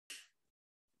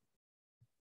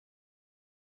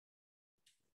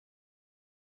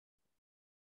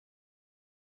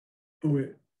Oh,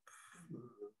 wait.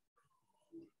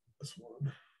 This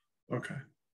one. Okay.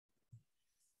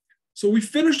 So we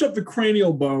finished up the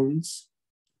cranial bones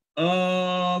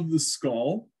of the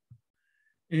skull,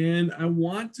 and I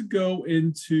want to go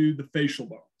into the facial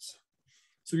bones.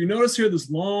 So you notice here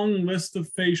this long list of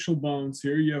facial bones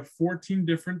here. You have 14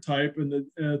 different type, and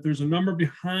there's a number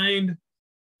behind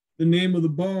the name of the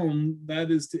bone.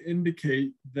 That is to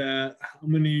indicate that how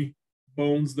many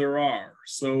bones there are.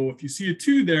 So if you see a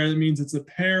 2 there, that means it's a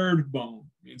paired bone.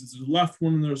 It means it's a left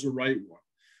one and there's a right one.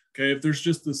 Okay, if there's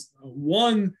just this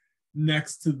 1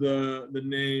 next to the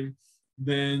name,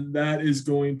 then that is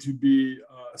going to be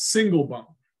a single bone.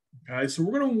 Okay, so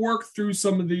we're going to work through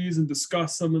some of these and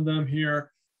discuss some of them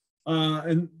here.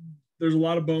 And there's a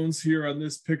lot of bones here on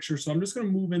this picture, so I'm just going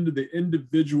to move into the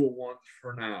individual ones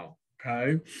for now.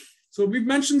 Okay, so we've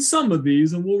mentioned some of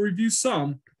these and we'll review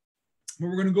some, but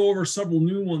we're going to go over several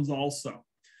new ones also.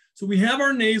 So we have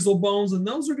our nasal bones, and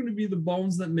those are going to be the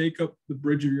bones that make up the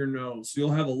bridge of your nose. So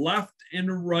you'll have a left and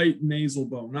a right nasal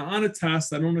bone. Now on a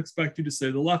test, I don't expect you to say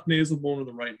the left nasal bone or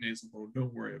the right nasal bone.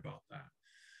 Don't worry about that.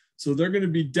 So they're going to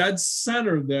be dead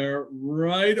center there,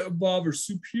 right above or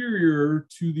superior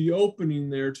to the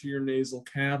opening there to your nasal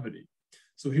cavity.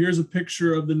 So here's a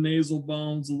picture of the nasal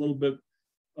bones, a little bit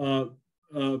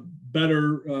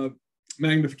better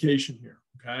magnification here,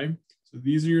 okay? So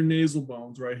these are your nasal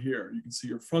bones right here. You can see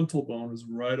your frontal bone is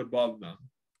right above them.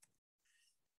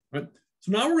 Right?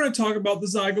 So now we're going to talk about the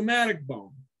zygomatic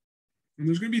bone. And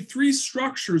there's going to be 3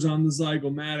 structures on the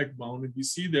zygomatic bone. If you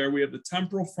see there, we have the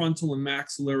temporal, frontal, and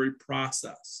maxillary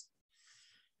process.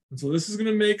 And so this is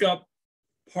going to make up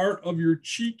part of your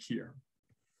cheek here.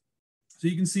 So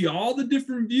you can see all the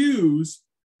different views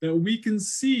that we can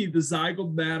see the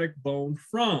zygomatic bone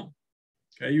from.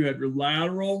 Okay, you have your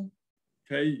lateral,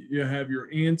 okay, you have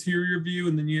your anterior view,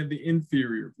 and then you have the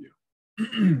inferior view.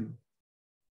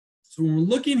 So when we're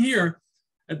looking here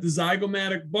at the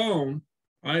zygomatic bone,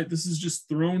 right, this is just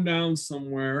thrown down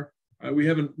somewhere. Right, we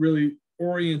haven't really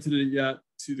oriented it yet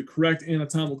to the correct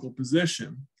anatomical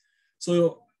position.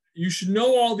 So you should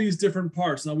know all these different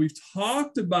parts. Now we've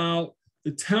talked about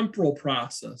the temporal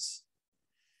process.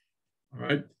 All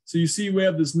right, so you see we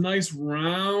have this nice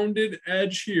rounded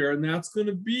edge here, and that's going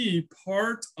to be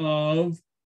part of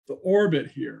the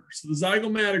orbit here. So the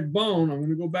zygomatic bone, I'm going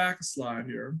to go back a slide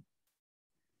here.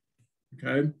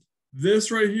 Okay,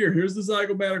 this right here, here's the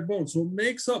zygomatic bone. So it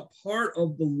makes up part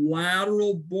of the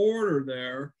lateral border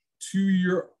there to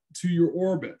your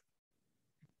orbit.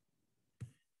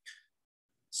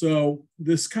 So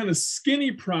this kind of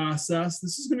skinny process,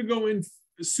 this is going to go in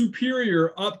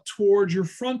superior up towards your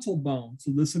frontal bone.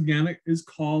 So this again is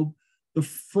called the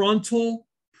frontal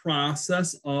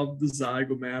process of the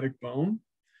zygomatic bone.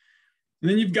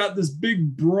 And then you've got this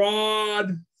big,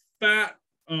 broad, fat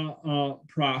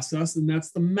process, and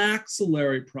that's the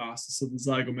maxillary process of the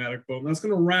zygomatic bone. That's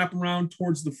going to wrap around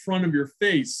towards the front of your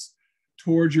face,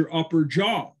 towards your upper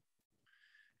jaw.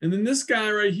 And then this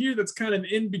guy right here, that's kind of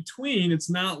in between.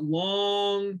 It's not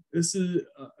long, this is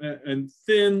and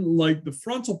thin like the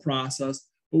frontal process,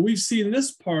 but we've seen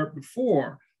this part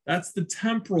before. That's the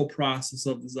temporal process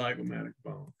of the zygomatic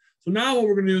bone. So now what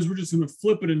we're going to do is we're just going to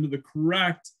flip it into the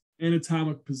correct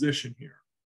anatomic position here.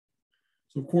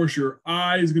 So of course your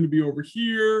eye is going to be over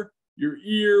here. Your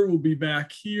ear will be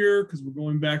back here because we're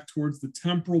going back towards the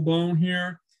temporal bone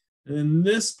here. And then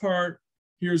this part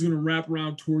here is going to wrap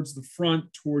around towards the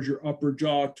front, towards your upper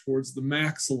jaw, towards the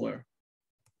maxilla.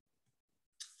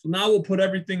 So now we'll put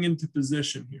everything into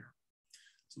position here.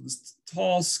 So this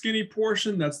tall, skinny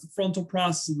portion, that's the frontal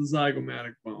process of the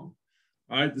zygomatic bone.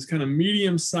 All right, this kind of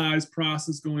medium-sized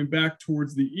process going back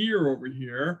towards the ear over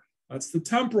here, that's the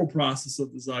temporal process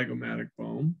of the zygomatic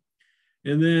bone.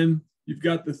 And then you've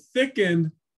got the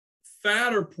thickened,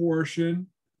 fatter portion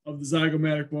of the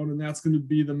zygomatic bone, and that's going to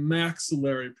be the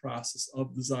maxillary process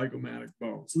of the zygomatic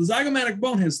bone. So the zygomatic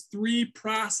bone has 3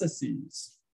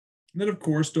 processes. And then, of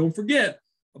course, don't forget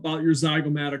about your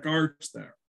zygomatic arch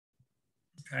there.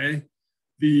 Okay,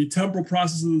 the temporal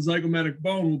process of the zygomatic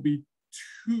bone will be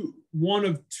one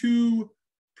of 2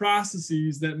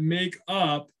 processes that make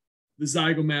up the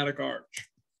zygomatic arch.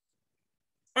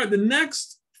 All right, the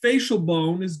next facial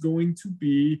bone is going to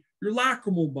be your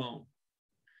lacrimal bone.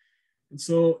 And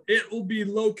so it will be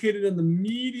located in the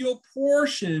medial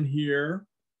portion here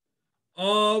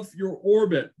of your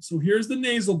orbit. So here's the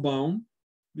nasal bone.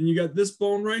 Then you got this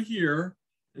bone right here.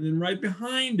 And then right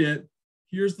behind it,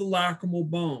 here's the lacrimal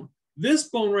bone. This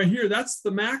bone right here, that's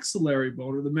the maxillary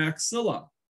bone or the maxilla.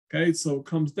 Okay, so it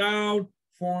comes down,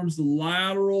 forms the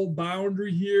lateral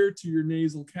boundary here to your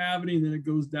nasal cavity, and then it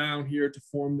goes down here to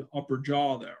form the upper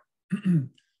jaw there.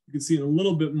 You can see in a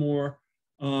little bit more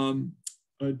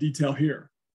detail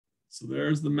here. So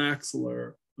there's the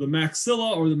maxilla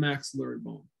or the maxillary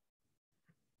bone.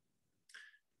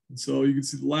 And so you can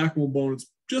see the lacrimal bone,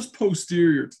 it's just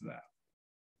posterior to that.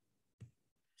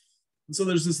 And so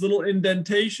there's this little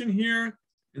indentation here,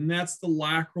 and that's the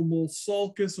lacrimal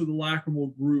sulcus or the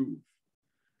lacrimal groove.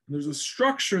 And there's a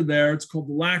structure there, it's called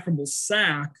the lacrimal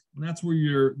sac, and that's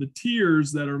where the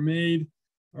tears that are made,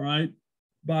 all right,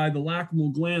 by the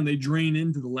lacrimal gland, they drain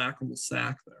into the lacrimal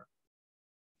sac there.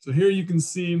 So here you can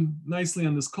see nicely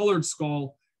on this colored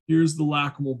skull, here's the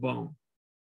lacrimal bone.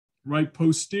 Right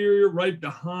posterior, right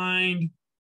behind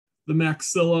the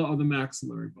maxilla or the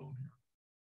maxillary bone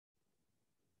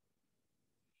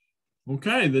here.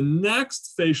 Okay, the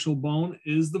next facial bone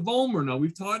is the vomer. Now,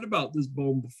 we've talked about this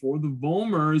bone before. The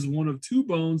vomer is one of two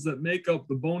bones that make up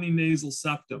the bony nasal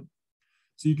septum.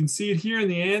 So you can see it here in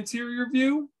the anterior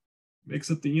view. It makes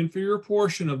up the inferior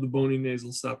portion of the bony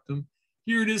nasal septum.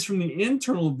 Here it is from the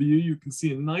internal view. You can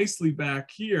see it nicely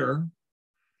back here.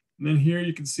 And then here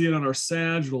you can see it on our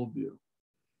sagittal view.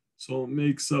 So it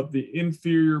makes up the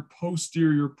inferior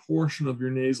posterior portion of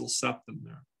your nasal septum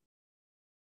there.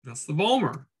 That's the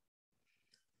vomer.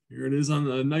 Here it is on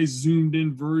a nice zoomed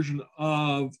in version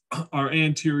of our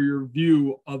anterior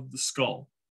view of the skull.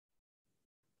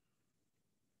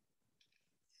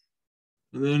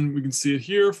 And then we can see it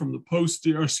here from the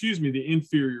the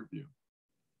inferior view.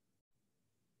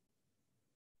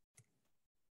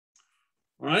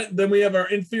 All right, then we have our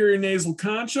inferior nasal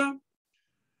concha.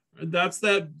 That's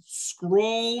that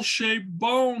scroll-shaped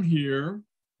bone here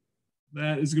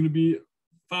that is going to be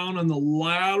found on the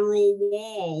lateral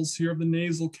walls here of the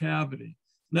nasal cavity.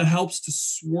 And that helps to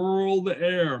swirl the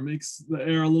air, makes the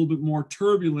air a little bit more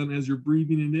turbulent as you're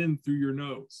breathing it in through your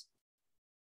nose.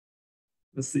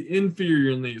 That's the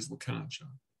inferior nasal concha.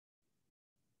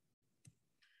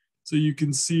 So you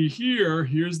can see here,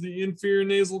 here's the inferior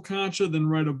nasal concha, then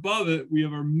right above it, we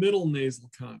have our middle nasal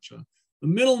concha. The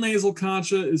middle nasal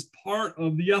concha is part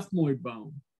of the ethmoid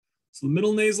bone. So the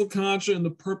middle nasal concha and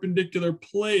the perpendicular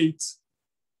plate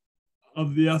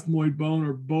of the ethmoid bone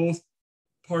are both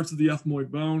parts of the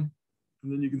ethmoid bone.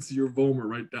 And then you can see your vomer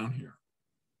right down here.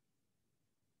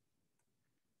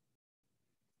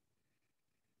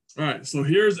 All right, so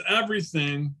here's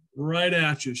everything right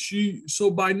at you.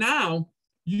 So by now,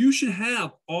 you should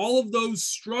have all of those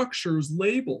structures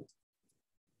labeled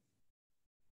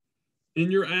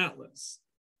in your atlas.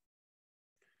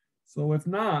 So if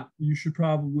not, you should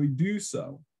probably do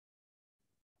so.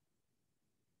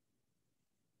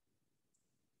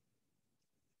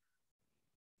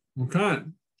 Okay,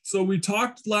 so we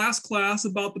talked last class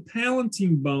about the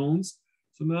palatine bones.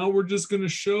 So now we're just going to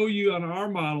show you on our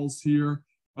models here,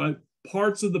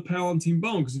 parts of the palatine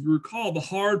bone. Because if you recall, the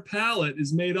hard palate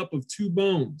is made up of two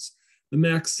bones, the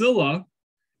maxilla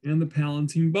and the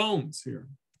palatine bones here.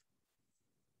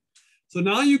 So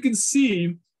now you can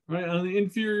see, right, on the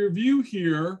inferior view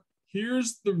here,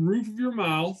 here's the roof of your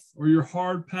mouth or your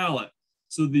hard palate.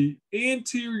 So the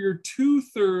anterior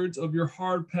 2/3 of your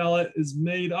hard palate is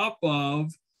made up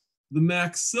of the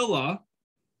maxilla.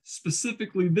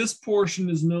 Specifically, this portion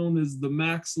is known as the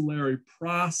maxillary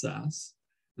process.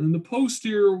 And the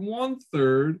posterior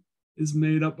 1/3 is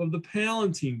made up of the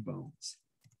palatine bones.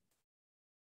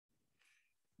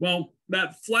 Well,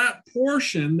 that flat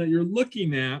portion that you're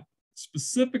looking at,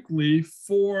 specifically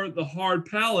for the hard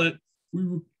palate,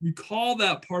 we call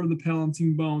that part of the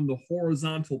palatine bone the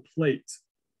horizontal plate.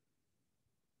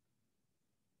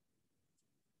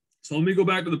 So let me go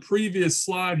back to the previous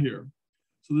slide here.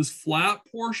 So this flat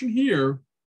portion here,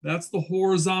 that's the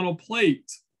horizontal plate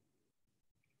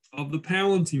of the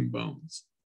palatine bones.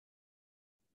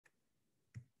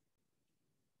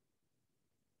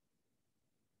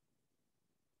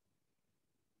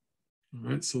 All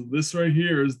right, so this right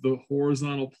here is the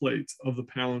horizontal plate of the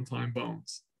palatine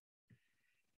bones.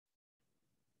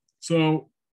 So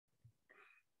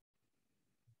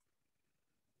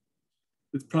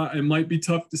it might be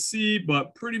tough to see,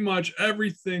 but pretty much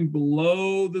everything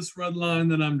below this red line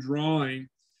that I'm drawing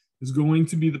is going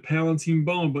to be the palatine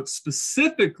bone, but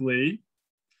specifically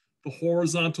the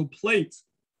horizontal plate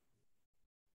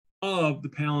of the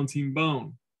palatine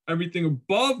bone. Everything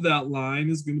above that line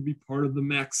is going to be part of the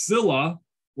maxilla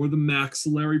or the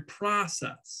maxillary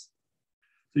process.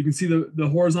 So you can see the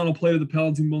horizontal plate of the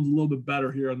palatine bone is a little bit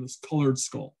better here on this colored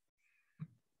skull.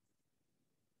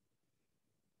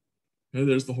 Okay,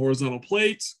 there's the horizontal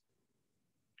plate.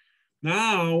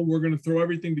 Now we're going to throw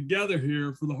everything together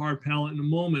here for the hard palate in a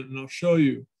moment, and I'll show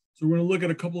you. So we're going to look at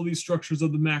a couple of these structures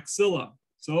of the maxilla.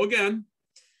 So again,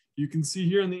 you can see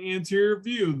here in the anterior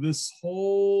view, this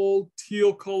whole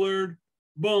teal colored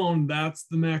bone, that's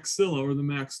the maxilla or the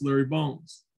maxillary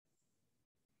bones.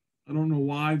 I don't know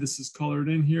why this is colored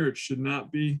in here. It should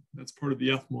not be. That's part of the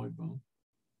ethmoid bone.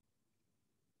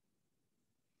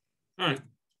 All right,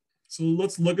 so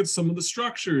let's look at some of the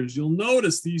structures. You'll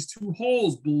notice these two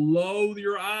holes below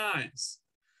your eyes,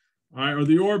 all right, or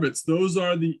the orbits. Those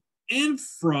are the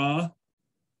infraorbital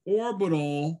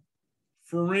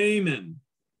foramen,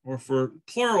 or for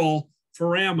plural,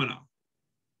 foramina.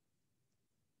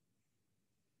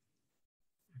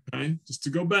 Okay, just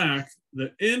to go back,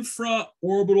 the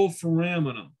infraorbital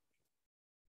foramina.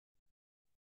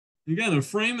 Again, a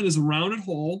foramen is a rounded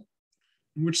hole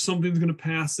in which something's going to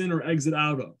pass in or exit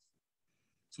out of.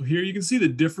 So here you can see the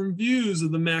different views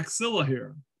of the maxilla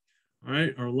here. All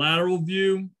right, our lateral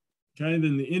view, okay,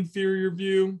 then the inferior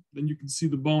view, then you can see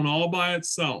the bone all by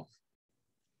itself.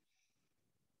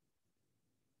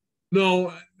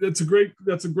 No, that's a great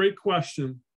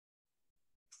question.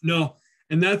 No,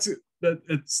 and it's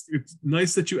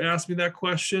nice that you asked me that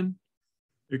question,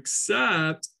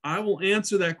 except I will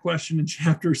answer that question in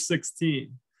chapter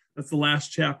 16. That's the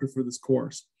last chapter for this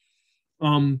course.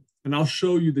 And I'll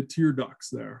show you the tear ducts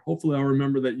there. Hopefully I'll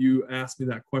remember that you asked me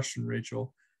that question,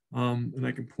 Rachel, and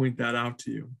I can point that out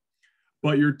to you.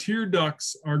 But your tear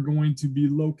ducts are going to be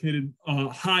located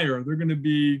higher. They're going to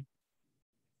be,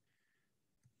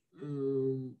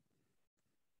 come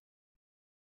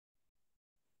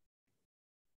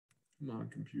on,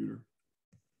 computer.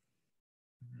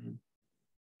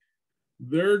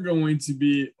 They're going to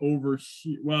be over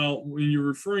here. Well, when you're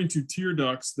referring to tear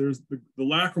ducts, there's the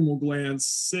lacrimal glands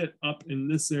sit up in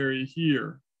this area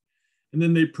here. And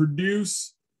then they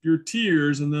produce your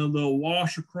tears, and then they'll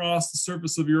wash across the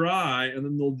surface of your eye, and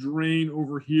then they'll drain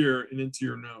over here and into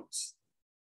your nose.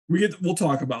 We'll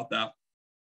talk about that.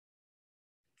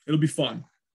 It'll be fun.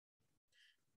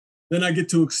 Then I get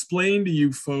to explain to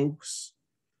you folks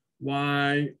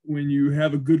why, when you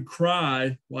have a good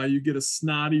cry, why you get a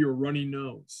snotty or runny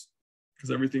nose,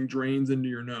 because everything drains into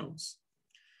your nose.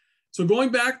 So going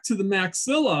back to the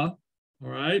maxilla, all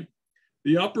right,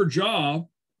 the upper jaw,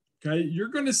 okay, you're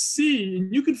going to see,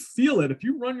 and you can feel it. If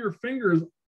you run your fingers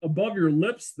above your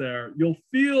lips there, you'll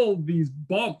feel these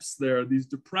bumps there, these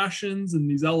depressions and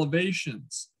these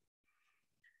elevations.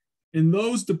 And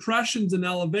those depressions and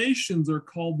elevations are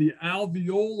called the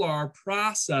alveolar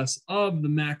process of the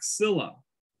maxilla.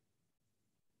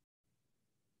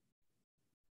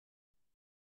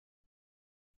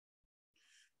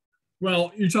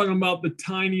 Well, you're talking about the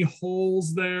tiny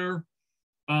holes there.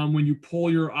 When you pull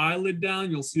your eyelid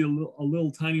down, you'll see a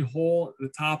little tiny hole at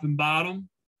the top and bottom.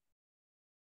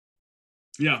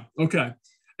 Yeah, okay.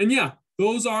 And yeah,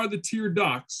 those are the tear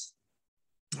ducts.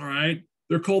 All right.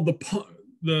 They're called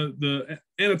the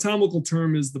anatomical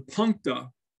term is the puncta.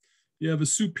 You have a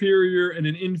superior and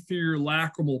an inferior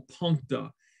lacrimal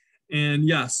puncta. And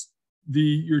yes,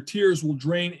 your tears will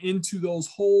drain into those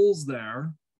holes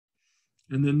there.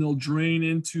 And then they'll drain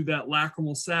into that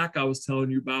lacrimal sac I was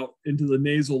telling you about, into the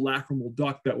nasal lacrimal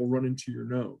duct that will run into your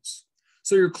nose.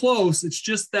 So you're close. It's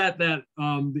just that the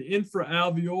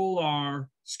infraalveolar,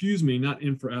 excuse me, not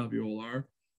infraalveolar.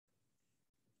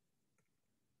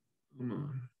 Come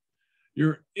on.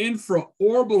 Your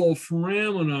infraorbital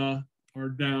foramina are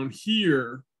down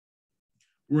here,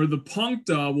 where the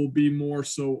puncta will be more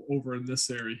so over in this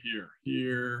area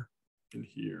here, and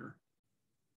here.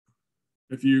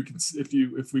 If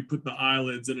we put the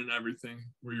eyelids in and everything,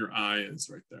 where your eye is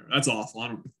right there. That's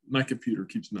awful. My computer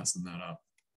keeps messing that up.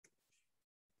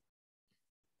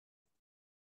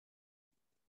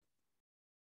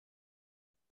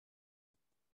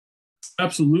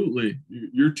 Absolutely.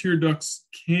 Your tear ducts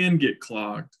can get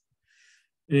clogged.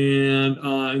 And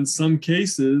in some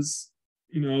cases,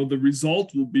 the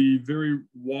result will be very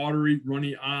watery,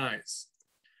 runny eyes.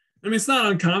 I mean, it's not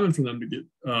uncommon for them to get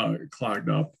clogged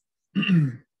up.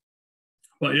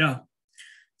 But yeah,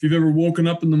 if you've ever woken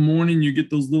up in the morning, you get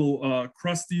those little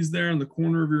crusties there in the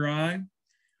corner of your eye.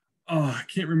 Oh, I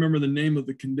can't remember the name of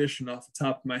the condition off the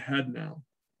top of my head now.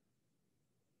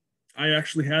 I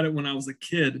actually had it when I was a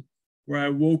kid, where I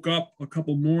woke up a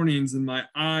couple mornings and my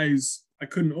eyes, I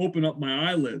couldn't open up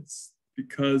my eyelids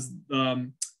because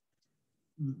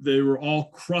they were all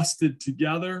crusted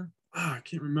together. I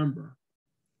can't remember.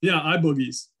 Yeah, eye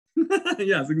boogies.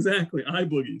 Yes, exactly, eye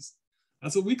boogies.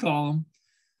 That's what we call them.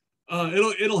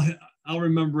 I'll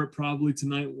remember it probably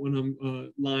tonight when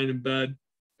I'm lying in bed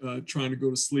trying to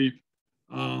go to sleep.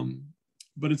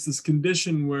 But it's this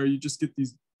condition where you just get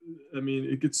these. I mean,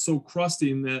 it gets so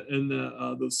crusty, and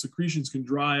those secretions can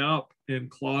dry up and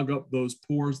clog up those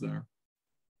pores there.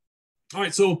 All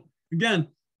right, so again,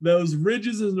 those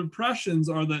ridges and depressions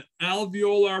are the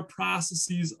alveolar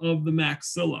processes of the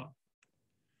maxilla.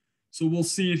 So we'll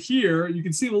see it here. You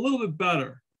can see it a little bit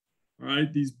better, all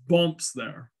right, these bumps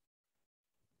there.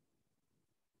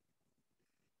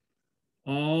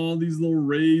 All these little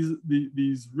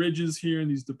these ridges here and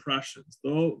these depressions.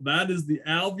 Though that is the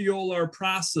alveolar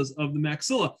process of the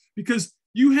maxilla, because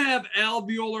you have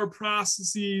alveolar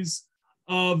processes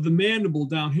of the mandible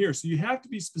down here. So you have to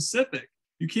be specific.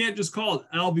 You can't just call it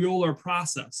alveolar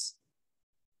process.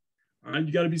 All right,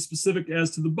 you got to be specific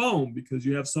as to the bone, because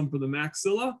you have some for the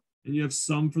maxilla and you have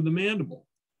some for the mandible.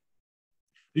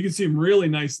 You can see them really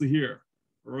nicely here,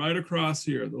 right across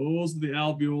here. Those are the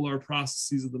alveolar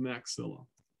processes of the maxilla.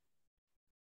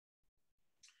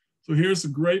 So here's a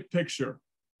great picture.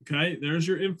 Okay, there's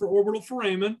your infraorbital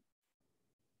foramen.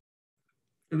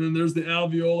 And then there's the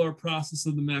alveolar process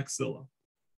of the maxilla.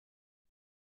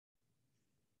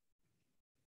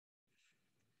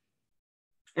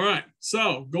 All right,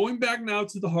 so going back now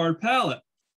to the hard palate.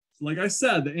 Like I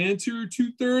said, the anterior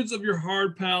 2/3 of your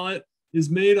hard palate is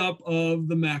made up of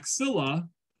the maxilla,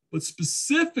 but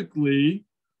specifically,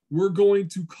 we're going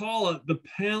to call it the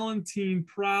palatine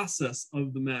process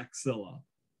of the maxilla.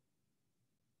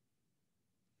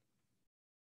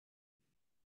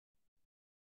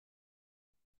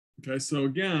 Okay, so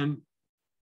again,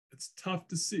 it's tough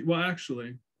to see. Well,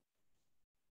 actually,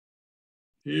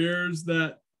 here's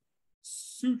that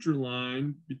suture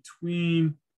line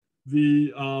between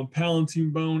the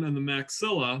palatine bone and the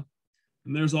maxilla,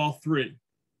 and there's all three.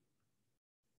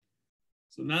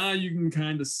 So now you can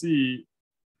kind of see,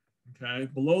 okay,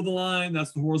 below the line,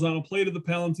 that's the horizontal plate of the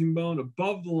palatine bone.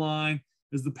 Above the line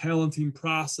is the palatine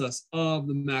process of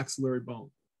the maxillary bone.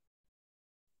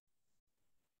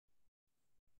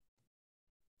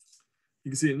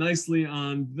 You can see it nicely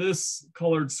on this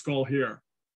colored skull here.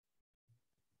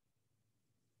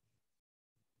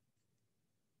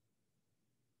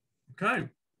 Okay,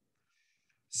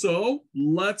 so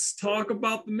let's talk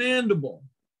about the mandible.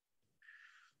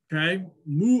 Okay,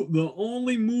 the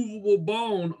only movable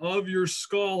bone of your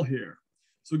skull here.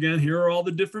 So again, here are all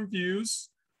the different views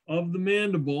of the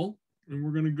mandible, and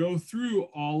we're going to go through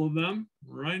all of them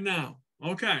right now.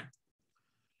 Okay,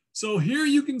 so here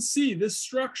you can see this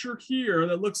structure here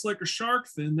that looks like a shark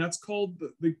fin. That's called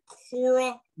the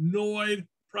coronoid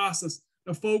process.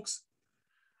 Now, folks,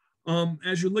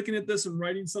 as you're looking at this and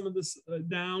writing some of this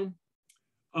down,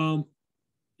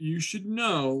 you should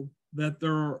know that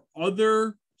there are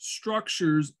other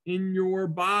structures in your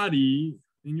body,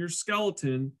 in your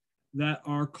skeleton, that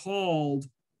are called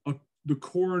the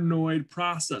coronoid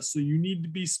process. So you need to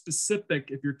be specific.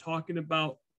 If you're talking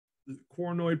about the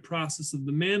coronoid process of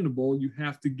the mandible, you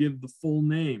have to give the full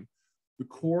name. The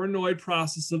coronoid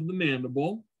process of the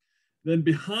mandible. Then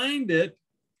behind it,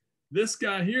 this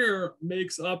guy here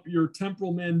makes up your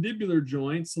temporal mandibular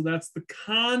joint. So that's the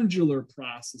condylar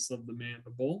process of the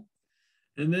mandible.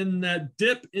 And then that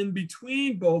dip in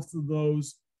between both of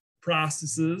those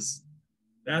processes,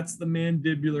 that's the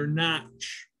mandibular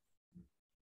notch.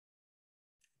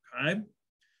 Okay,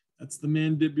 that's the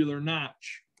mandibular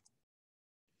notch.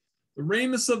 The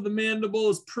ramus of the mandible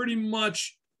is pretty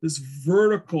much this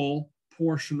vertical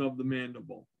portion of the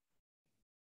mandible.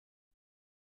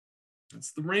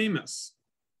 That's the ramus.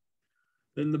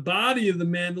 Then the body of the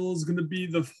mandible is going to be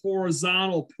the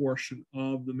horizontal portion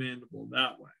of the mandible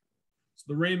that way. So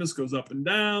the ramus goes up and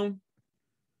down.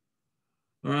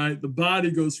 All right, the body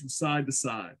goes from side to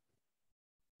side.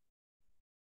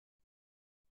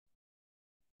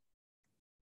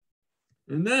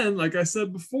 And then, like I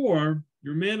said before,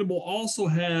 your mandible also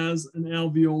has an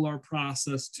alveolar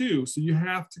process too. So you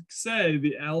have to say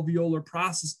the alveolar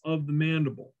process of the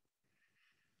mandible.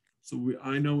 So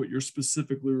I know what you're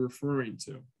specifically referring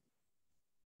to.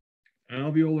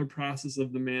 Alveolar process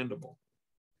of the mandible.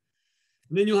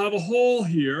 And then you'll have a hole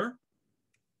here.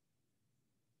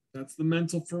 That's the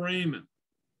mental foramen.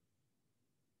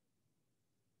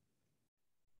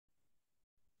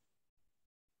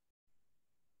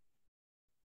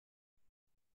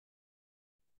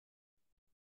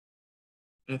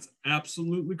 That's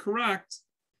absolutely correct.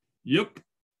 Yep.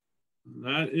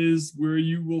 That is where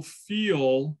you will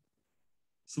feel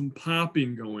some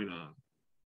popping going on.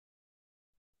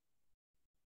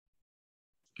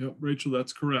 Yep, Rachel,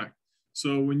 that's correct.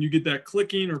 So when you get that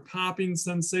clicking or popping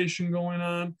sensation going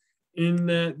on in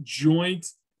that joint,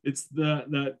 it's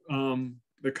the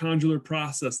condylar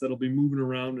process that'll be moving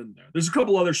around in there. There's a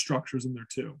couple other structures in there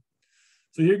too.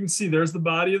 So here you can see there's the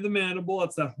body of the mandible.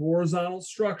 That's that horizontal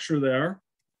structure there.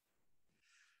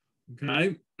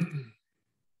 Okay.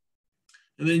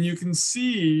 And then you can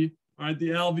see, all right, the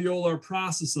alveolar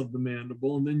process of the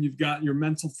mandible, and then you've got your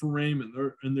mental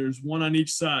foramen, and there's one on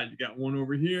each side. You got one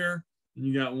over here, and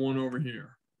you got one over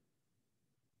here.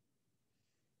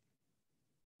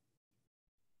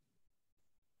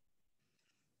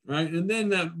 Right, and then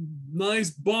that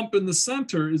nice bump in the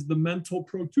center is the mental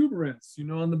protuberance, you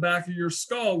know, on the back of your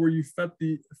skull where you felt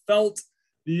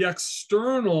the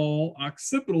external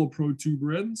occipital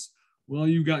protuberance. Well,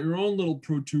 you've got your own little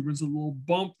protuberance, a little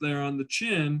bump there on the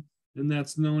chin, and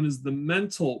that's known as the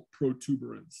mental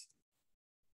protuberance.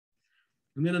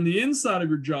 And then on the inside of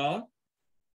your jaw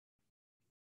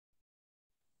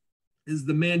is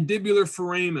the mandibular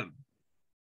foramen.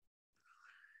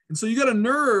 And so you got a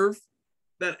nerve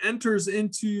that enters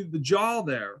into the jaw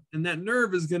there, and that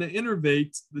nerve is going to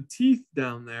innervate the teeth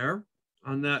down there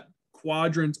on that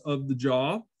quadrant of the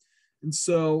jaw. And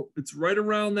so it's right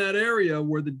around that area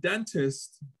where the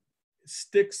dentist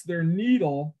sticks their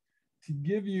needle to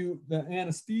give you the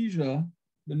anesthesia,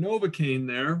 the Novocaine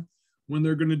there, when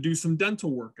they're going to do some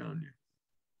dental work on you.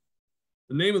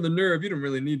 The name of the nerve, you don't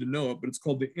really need to know it, but it's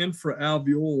called the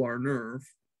infraalveolar nerve.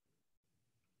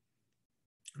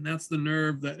 And that's the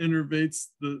nerve that innervates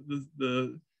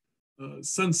the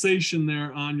sensation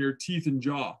there on your teeth and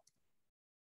jaw.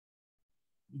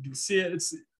 You can see it.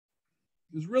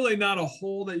 There's really not a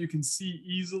hole that you can see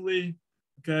easily,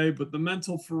 okay? But the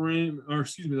mental foramen, or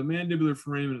excuse me, the mandibular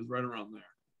foramen is right around there.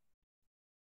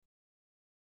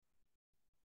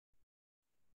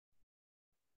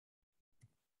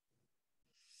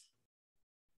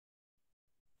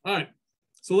 All right.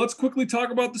 So let's quickly talk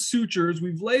about the sutures.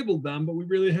 We've labeled them, but we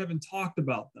really haven't talked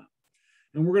about them.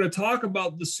 And we're going to talk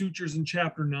about the sutures in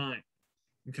chapter 9,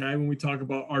 okay, when we talk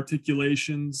about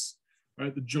articulations,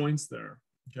 right, the joints there,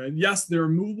 okay. Yes, they're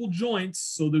movable joints,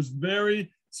 so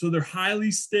they're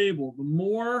highly stable. The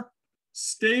more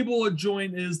stable a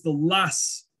joint is, the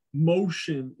less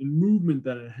motion and movement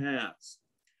that it has.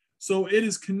 So it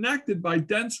is connected by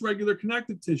dense regular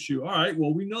connective tissue. All right,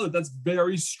 well, we know that that's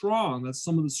very strong. That's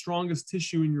some of the strongest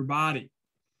tissue in your body.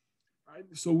 All right,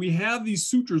 so we have these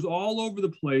sutures all over the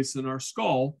place in our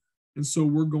skull. And so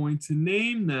we're going to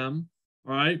name them,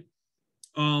 all right,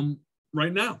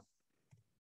 right now.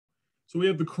 So we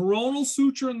have the coronal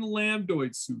suture and the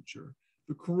lambdoid suture.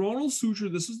 The coronal suture,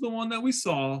 this is the one that we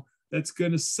saw, that's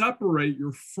going to separate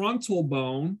your frontal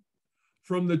bone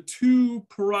from the two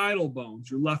parietal bones,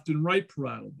 your left and right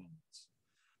parietal bones.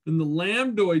 Then the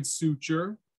lambdoid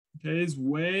suture, okay, is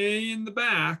way in the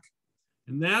back,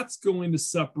 and that's going to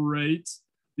separate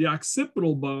the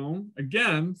occipital bone,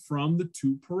 again, from the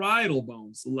two parietal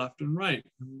bones, the left and right.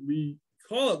 And we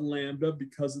call it lambda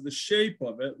because of the shape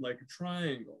of it, like a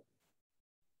triangle.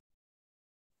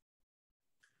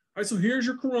 All right, so here's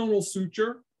your coronal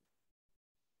suture.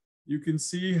 You can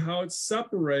see how it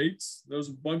separates. There's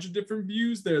a bunch of different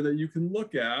views there that you can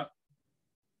look at.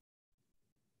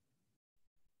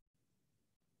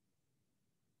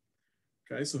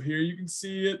 Okay, so here you can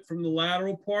see it from the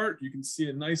lateral part. You can see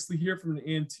it nicely here from an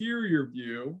anterior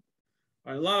view.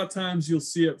 All right, a lot of times you'll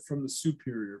see it from the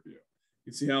superior view.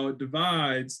 You can see how it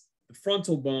divides the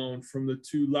frontal bone from the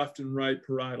two left and right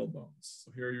parietal bones.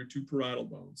 So here are your two parietal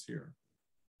bones here.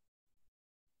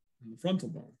 And the frontal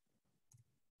bone.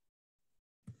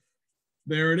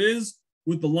 There it is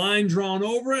with the line drawn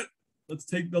over it. Let's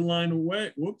take the line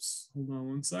away. Whoops, hold on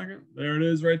one second. There it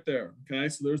is right there. Okay,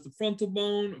 so there's the frontal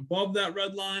bone above that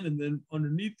red line, and then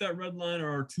underneath that red line are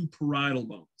our two parietal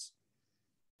bones.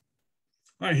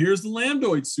 All right, here's the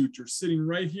lambdoid suture sitting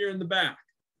right here in the back.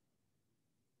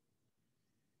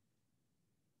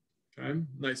 Okay,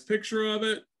 nice picture of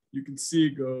it. You can see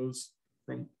it goes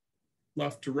from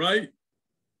left to right.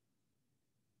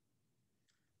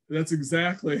 That's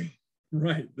exactly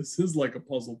right. This is like a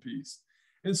puzzle piece.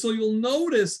 And so you'll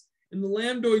notice in the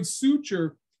lambdoid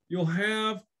suture, you'll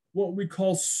have what we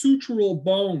call sutural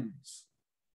bones.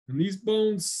 And these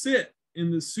bones sit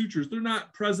in the sutures. They're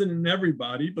not present in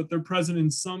everybody, but they're present in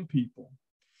some people.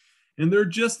 And they're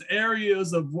just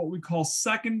areas of what we call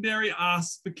secondary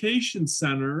ossification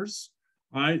centers,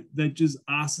 right, that just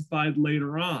ossified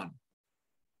later on.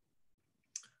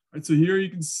 All right, so here you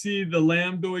can see the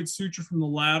lambdoid suture from the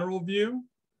lateral view.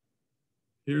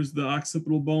 Here's the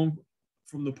occipital bone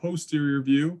from the posterior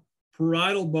view,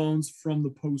 parietal bones from the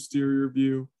posterior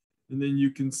view, and then you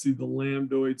can see the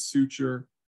lambdoid suture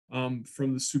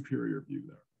from the superior view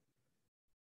there.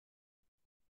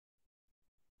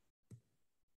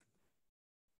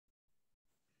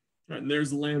 All right, and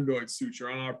there's the lambdoid suture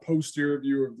on our posterior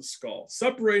view of the skull,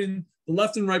 separating the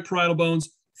left and right parietal bones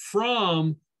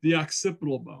from the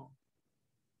occipital bone.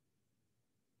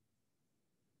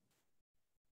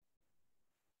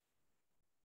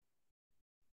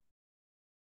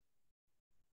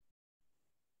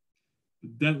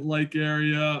 dent-like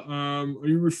area. Are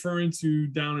you referring to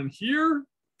down in here?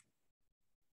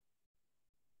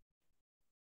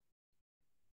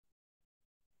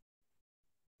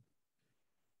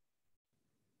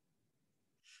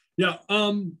 Yeah,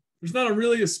 there's not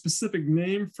really a specific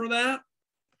name for that.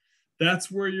 That's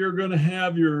where you're going to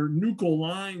have your nuchal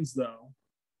lines, though.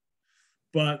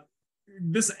 But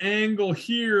this angle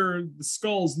here, the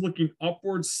skull is looking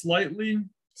upward slightly,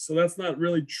 so that's not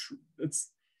really true.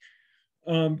 It's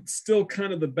still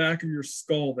kind of the back of your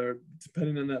skull there,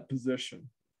 depending on that position.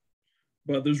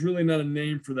 But there's really not a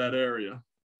name for that area.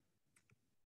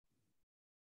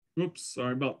 Oops,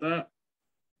 sorry about that.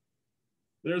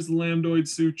 There's the lambdoid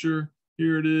suture.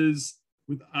 Here it is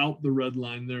without the red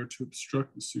line there to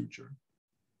obstruct the suture.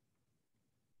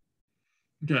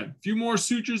 Okay, a few more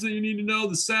sutures that you need to know: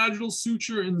 the sagittal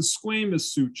suture and the squamous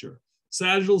suture.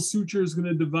 Sagittal suture is going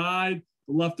to divide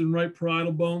the left and right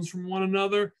parietal bones from one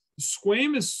another. The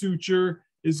squamous suture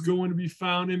is going to be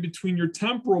found in between your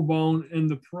temporal bone and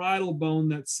the parietal bone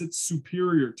that sits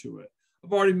superior to it.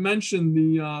 I've already mentioned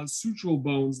the sutural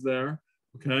bones there,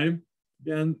 okay?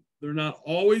 Again, they're not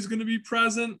always going to be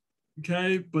present,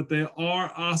 okay, but they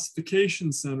are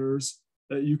ossification centers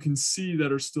that you can see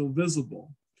that are still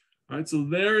visible. All right, so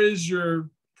there is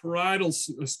your sagittal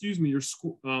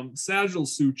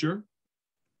suture,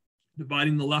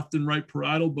 dividing the left and right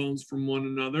parietal bones from one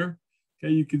another.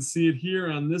 Okay, you can see it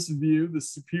here on this view, the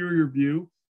superior view,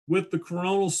 with the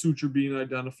coronal suture being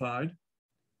identified.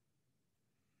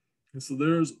 And so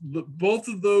there's both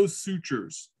of those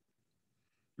sutures.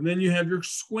 And then you have your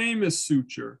squamous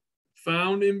suture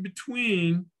found in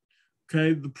between,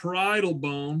 okay, the parietal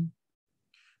bone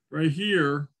right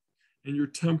here and your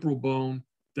temporal bone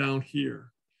down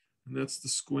here. And that's the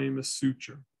squamous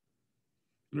suture.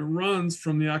 And it runs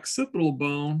from the occipital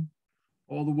bone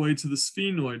all the way to the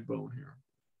sphenoid bone here.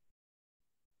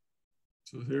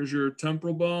 So here's your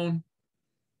temporal bone,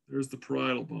 there's the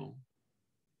parietal bone.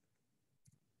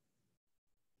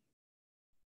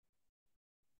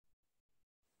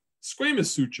 Squamous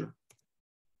suture.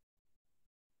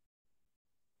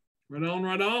 Right on,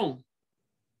 right on. All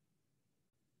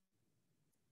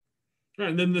right,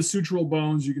 and then the sutural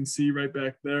bones you can see right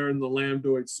back there in the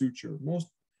lambdoid suture. Most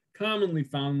commonly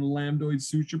found in the lambdoid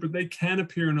suture, but they can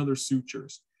appear in other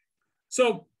sutures.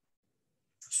 So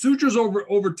sutures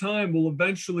over time will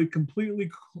eventually completely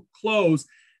close,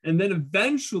 and then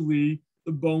eventually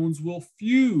the bones will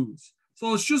fuse.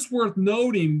 So it's just worth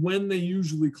noting when they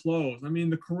usually close. I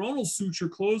mean, the coronal suture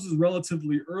closes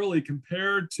relatively early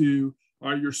compared to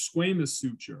your squamous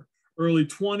suture. Early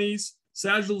 20s,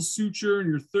 sagittal suture in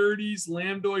your 30s,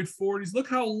 lambdoid 40s. Look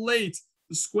how late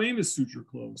the squamous suture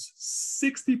closed,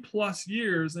 60 plus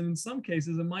years, and in some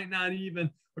cases it might not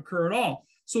even occur at all.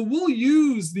 So we'll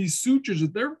use these sutures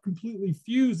if they're completely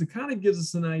fused. It kind of gives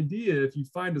us an idea if you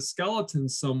find a skeleton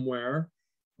somewhere,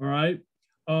 all right,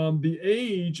 the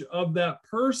age of that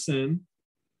person,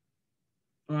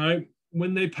 all right,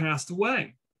 when they passed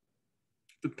away,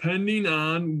 depending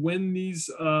on when these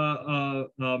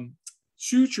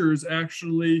sutures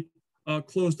actually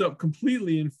closed up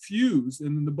completely and fused,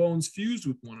 and then the bones fused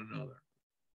with one another.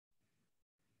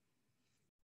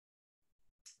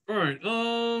 All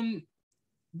right,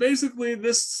 basically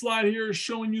this slide here is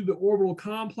showing you the orbital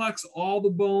complex, all the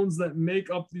bones that make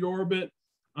up the orbit.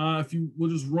 If you will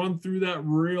just run through that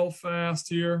real fast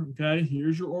here, okay?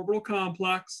 Here's your orbital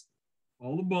complex,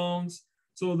 all the bones.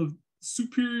 So the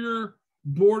superior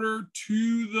border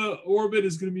to the orbit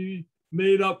is going to be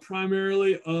made up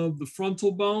primarily of the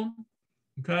frontal bone,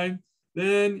 okay?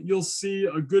 Then you'll see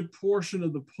a good portion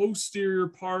of the posterior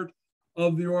part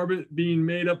of the orbit being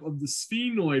made up of the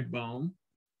sphenoid bone.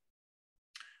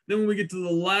 Then when we get to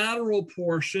the lateral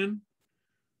portion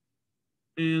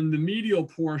and the medial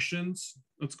portions,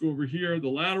 let's go over here, the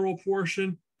lateral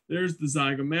portion, there's the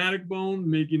zygomatic bone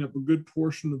making up a good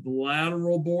portion of the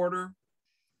lateral border.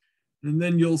 And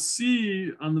then you'll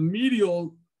see on the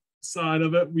medial side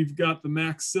of it, we've got the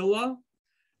maxilla,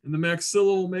 and the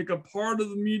maxilla will make up part of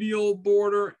the medial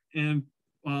border and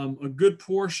a good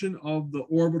portion of the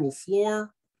orbital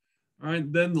floor. All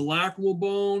right, then the lacrimal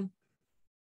bone,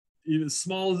 even as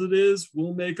small as it is,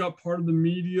 will make up part of the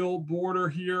medial border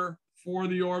here for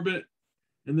the orbit.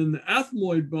 And then the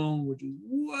ethmoid bone, which is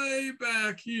way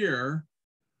back here,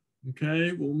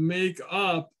 okay, will make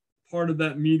up part of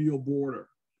that medial border.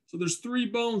 So there's three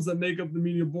bones that make up the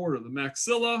medial border: the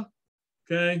maxilla,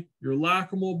 okay, your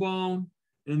lacrimal bone,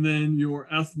 and then your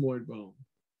ethmoid bone.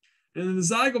 And then the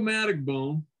zygomatic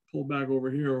bone, pull back over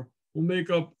here, will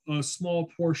make up a small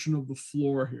portion of the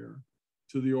floor here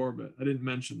to the orbit. I didn't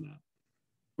mention that.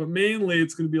 but mainly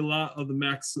it's going to be a lot of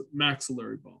the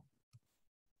maxillary bone.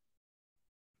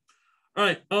 All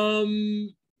right,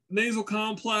 nasal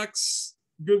complex,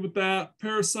 good with that.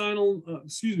 Paranasal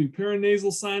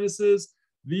sinuses.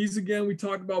 These again we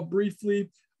talked about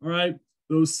briefly. All right,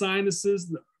 those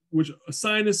sinuses, which a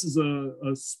sinus is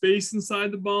a space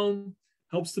inside the bone,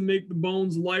 helps to make the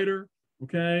bones lighter.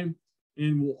 Okay,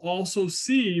 and we'll also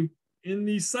see in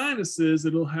these sinuses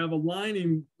it'll have a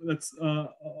lining that's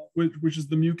which is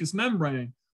the mucous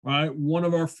membrane, right? One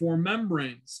of our four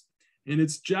membranes. And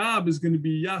its job is going to be,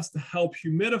 yes, to help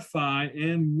humidify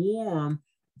and warm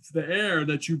the air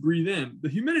that you breathe in. The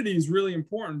humidity is really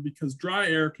important because dry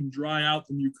air can dry out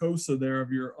the mucosa there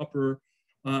of your upper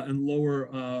and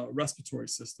lower respiratory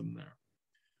system there.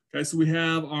 Okay, so we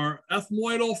have our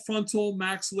ethmoidal, frontal,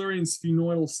 maxillary, and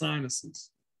sphenoidal sinuses.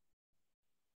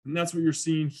 And that's what you're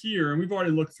seeing here. And we've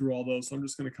already looked through all those, so I'm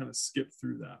just going to kind of skip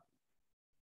through that.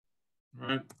 All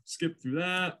right, skip through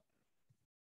that.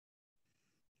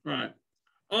 All right.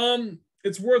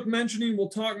 It's worth mentioning, we'll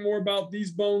talk more about these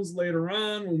bones later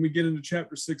on when we get into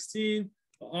chapter 16.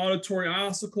 The auditory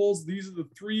ossicles, these are the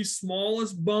three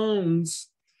smallest bones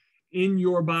in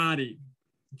your body,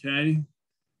 okay?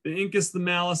 The incus, the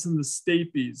malleus, and the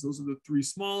stapes, those are the three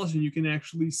smallest, and you can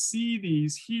actually see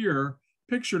these here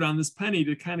pictured on this penny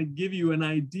to kind of give you an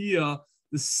idea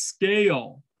the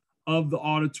scale of the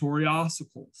auditory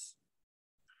ossicles.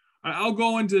 I'll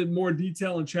go into more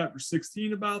detail in chapter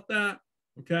 16 about that,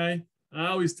 okay? I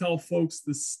always tell folks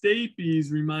the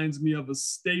stapes reminds me of a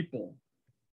staple.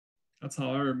 That's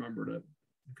how I remembered it,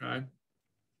 okay?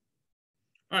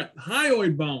 All right,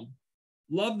 hyoid bone.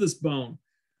 Love this bone,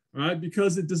 all right,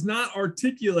 because it does not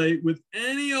articulate with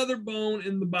any other bone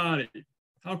in the body.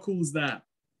 How cool is that,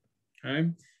 okay?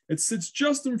 It sits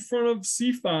just in front of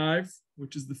C5,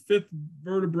 which is the fifth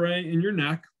vertebrae in your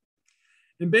neck.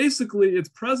 And basically, it's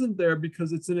present there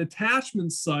because it's an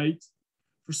attachment site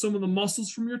for some of the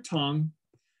muscles from your tongue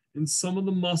and some of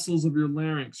the muscles of your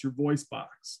larynx, your voice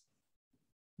box.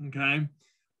 Okay?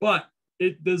 But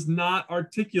it does not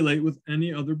articulate with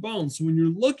any other bone. So when you're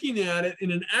looking at it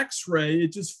in an X-ray,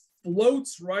 it just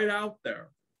floats right out there.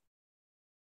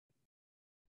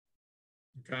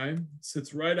 Okay? It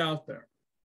sits right out there.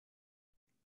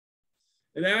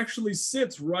 It actually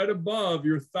sits right above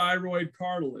your thyroid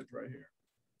cartilage right here.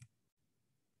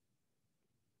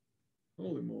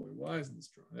 Holy moly, why isn't this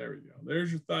drawing? There we go. There's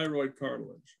your thyroid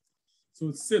cartilage. So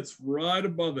it sits right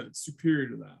above it. It's superior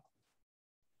to that.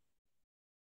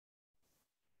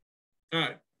 All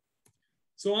right.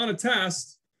 So on a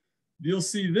test, you'll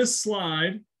see this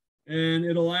slide, and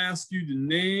it'll ask you to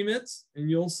name it, and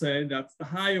you'll say that's the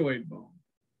hyoid bone.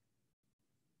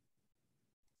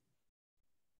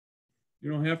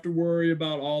 You don't have to worry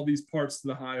about all these parts of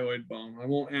the hyoid bone. I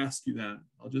won't ask you that.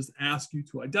 I'll just ask you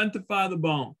to identify the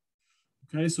bone.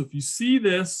 Okay, so if you see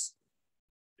this,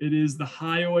 it is the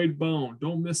hyoid bone.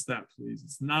 Don't miss that, please.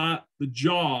 It's not the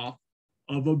jaw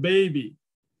of a baby.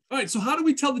 All right, so how do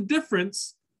we tell the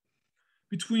difference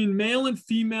between male and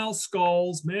female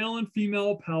skulls, male and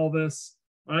female pelvis,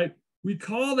 right? We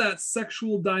call that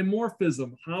sexual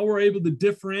dimorphism, how we're able to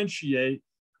differentiate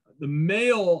the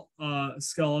male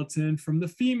skeleton from the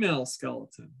female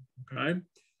skeleton, okay?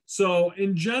 So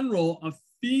in general, a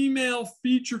female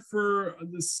feature for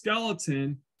the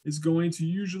skeleton is going to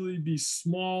usually be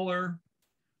smaller.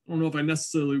 I don't know if I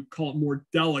necessarily call it more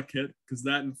delicate because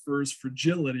that infers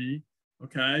fragility,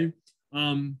 okay?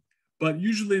 But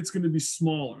usually it's going to be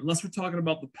smaller. Unless we're talking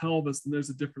about the pelvis, then there's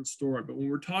a different story. But when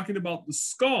we're talking about the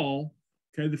skull,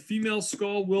 okay, the female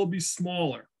skull will be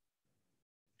smaller,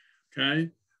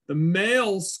 okay? The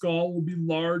male skull will be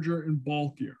larger and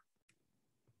bulkier.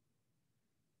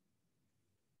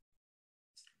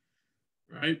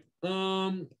 Right?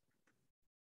 We'll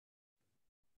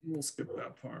skip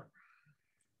that part.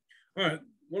 All right.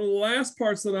 One of the last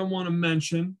parts that I want to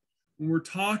mention when we're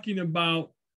talking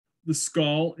about the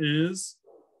skull is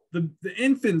the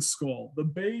infant skull, the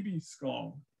baby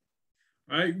skull.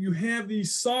 Right? You have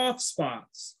these soft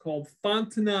spots called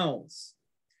fontanelles.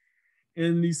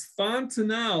 And these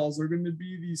fontanelles are going to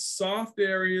be these soft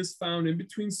areas found in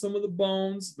between some of the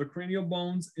bones, the cranial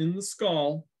bones in the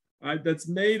skull, right, that's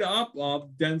made up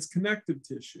of dense connective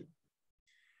tissue.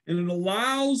 And it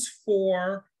allows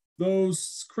for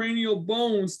those cranial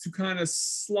bones to kind of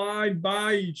slide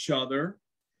by each other,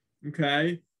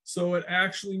 okay? So it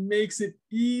actually makes it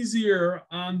easier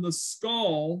on the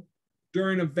skull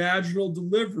during a vaginal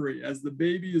delivery. As the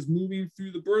baby is moving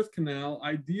through the birth canal,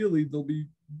 ideally they'll be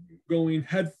going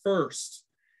head first.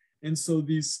 And so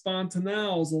these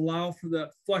fontanelles allow for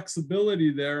that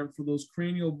flexibility there and for those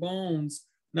cranial bones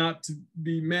not to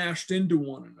be mashed into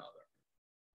one another.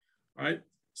 All right.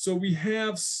 So we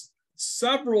have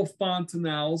several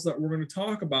fontanelles that we're going to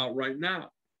talk about right now.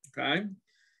 Okay.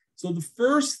 So the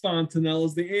first fontanelle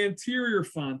is the anterior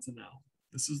fontanelle.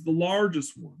 This is the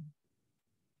largest one.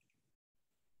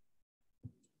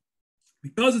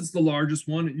 Because it's the largest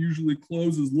one, it usually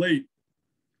closes late.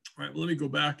 All right, well, let me go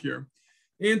back here.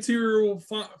 Anterior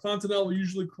fontanelle will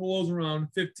usually close around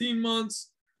 15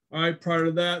 months. All right, prior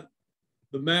to that,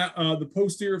 the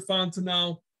posterior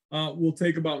fontanelle will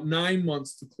take about 9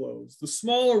 months to close. The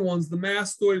smaller ones, the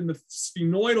mastoid and the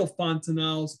sphenoidal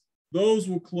fontanelles, those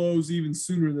will close even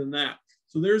sooner than that.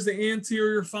 So there's the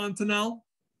anterior fontanelle.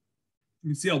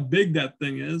 You can see how big that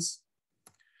thing is.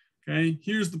 Okay,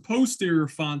 here's the posterior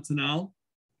fontanelle.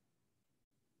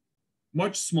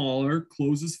 Much smaller,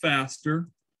 closes faster.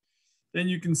 Then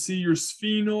you can see your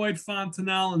sphenoid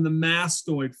fontanelle and the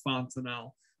mastoid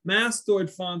fontanelle. Mastoid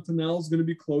fontanelle is going to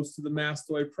be close to the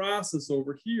mastoid process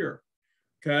over here.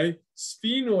 Okay,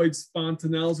 sphenoid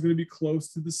fontanelle is going to be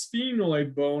close to the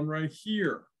sphenoid bone right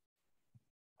here.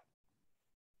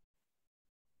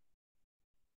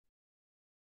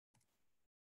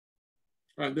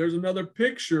 All right, there's another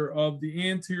picture of the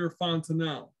anterior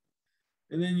fontanelle.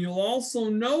 And then you'll also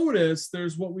notice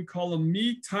there's what we call a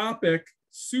metopic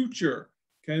suture.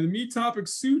 Okay, the metopic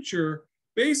suture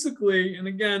basically, and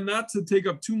again, not to take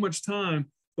up too much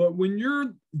time, but when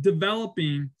you're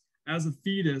developing as a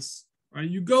fetus, right,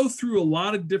 you go through a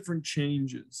lot of different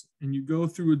changes and you go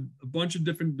through a bunch of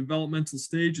different developmental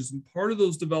stages. And part of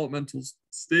those developmental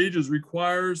stages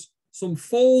requires some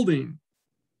folding.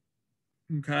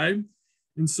 Okay.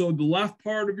 And so the left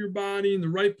part of your body and the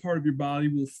right part of your body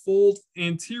will fold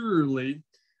anteriorly,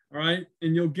 all right?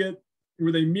 And you'll get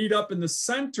where they meet up in the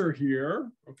center here,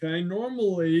 okay?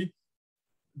 Normally,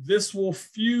 this will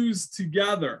fuse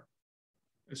together.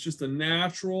 It's just a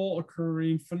natural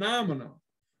occurring phenomenon,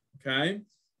 okay?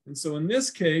 And so in this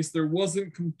case, there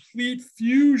wasn't complete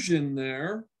fusion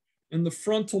there in the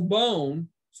frontal bone,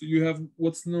 so you have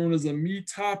what's known as a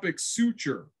metopic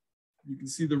suture. You can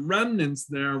see the remnants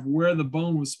there of where the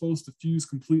bone was supposed to fuse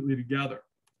completely together.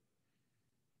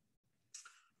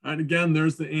 And again,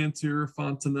 there's the anterior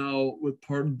fontanelle with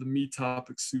part of the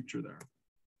metopic suture there.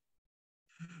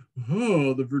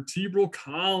 Oh, the vertebral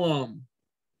column.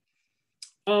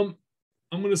 I'm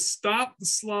going to stop the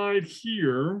slide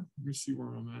here. Let me see where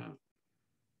I'm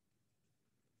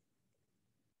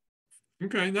at.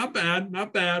 Okay, not bad,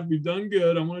 not bad. We've done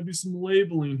good. I want to do some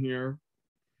labeling here.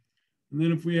 And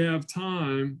then if we have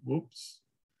time, whoops,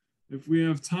 if we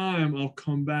have time, I'll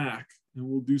come back and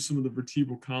we'll do some of the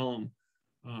vertebral column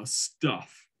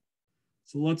stuff.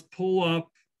 So let's pull up,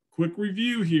 quick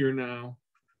review here now.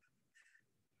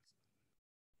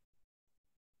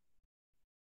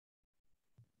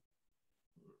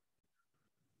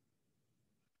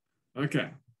 Okay.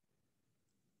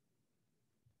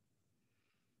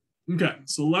 Okay,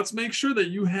 so let's make sure that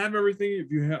you have everything.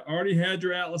 If you already had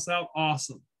your atlas out,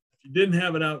 awesome. If you didn't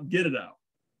have it out, get it out.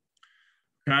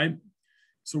 Okay,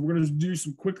 so we're going to do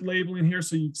some quick labeling here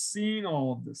so you've seen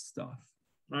all of this stuff.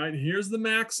 All right, here's the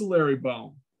maxillary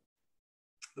bone,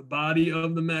 the body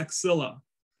of the maxilla.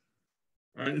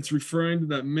 All right, it's referring to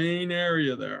that main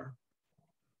area there.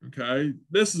 Okay,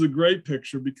 this is a great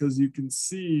picture because you can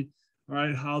see, all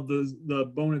right, how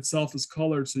the bone itself is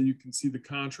colored so you can see the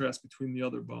contrast between the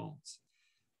other bones.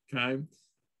 Okay,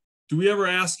 do we ever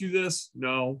ask you this?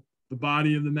 No. The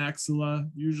body of the maxilla,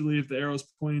 usually if the arrow is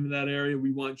pointing to that area, we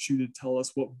want you to tell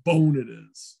us what bone it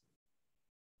is.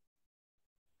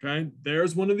 Okay,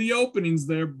 there's one of the openings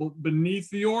there beneath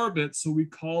the orbit, so we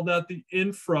call that the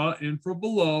infra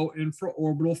below,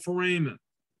 infraorbital foramen.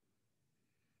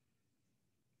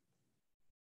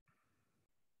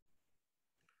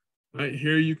 Right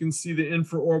here, you can see the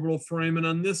infraorbital foramen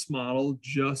on this model,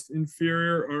 just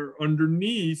inferior or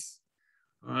underneath,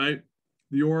 all right,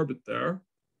 the orbit there.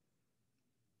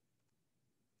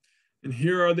 And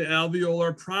here are the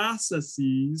alveolar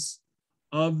processes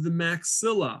of the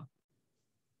maxilla.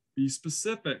 Be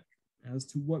specific as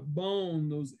to what bone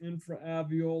those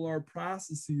infraalveolar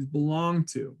processes belong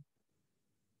to.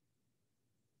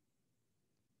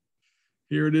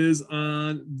 Here it is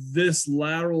on this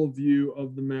lateral view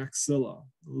of the maxilla.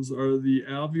 Those are the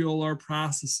alveolar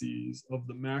processes of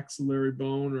the maxillary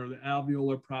bone or the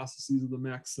alveolar processes of the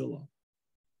maxilla.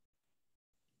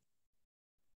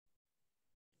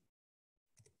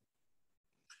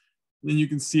 Then you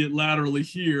can see it laterally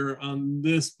here on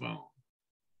this bone.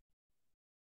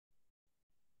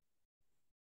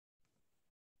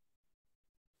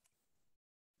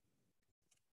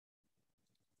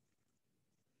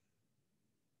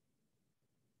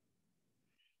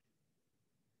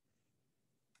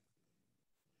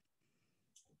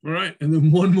 All right, and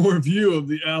then one more view of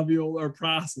the alveolar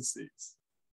processes.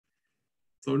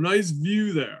 So nice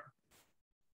view there.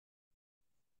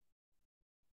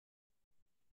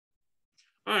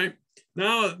 All right,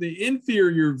 now the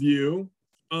inferior view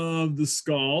of the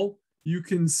skull, you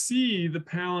can see the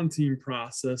palatine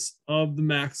process of the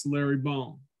maxillary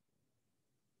bone.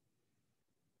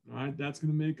 All right, that's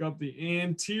going to make up the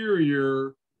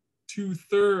anterior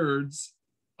 2/3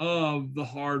 of the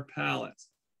hard palate.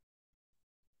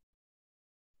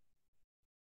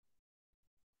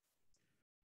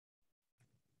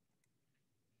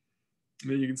 And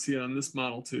then you can see it on this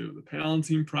model too, the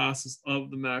palatine process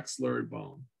of the maxillary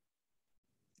bone.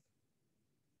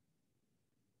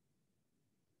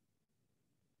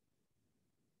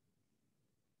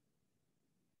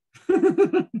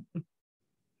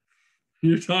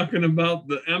 You're talking about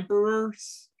the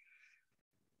emperors?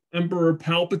 Emperor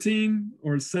Palpatine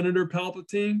or Senator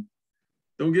Palpatine?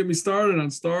 Don't get me started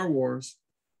on Star Wars.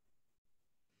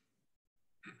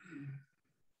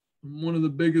 I'm one of the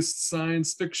biggest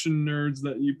science fiction nerds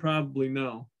that you probably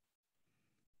know.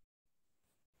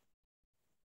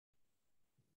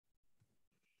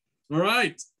 All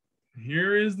right,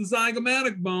 here is the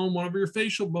zygomatic bone, one of your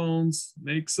facial bones,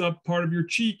 makes up part of your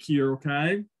cheek here,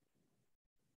 okay?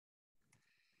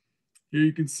 Here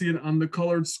you can see it on the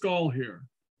colored skull here.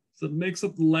 So it makes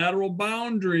up the lateral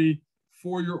boundary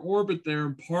for your orbit there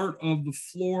and part of the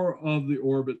floor of the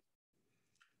orbit.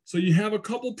 So you have a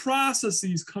couple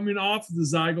processes coming off of the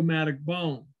zygomatic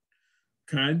bone,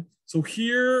 okay? So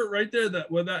here, right there,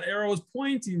 where that arrow is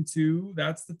pointing to,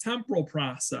 that's the temporal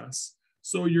process.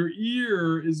 So your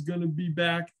ear is going to be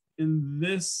back in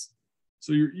this.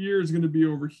 So your ear is going to be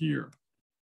over here,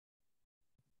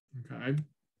 okay?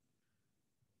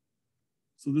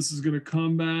 So this is going to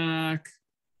come back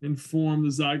and form the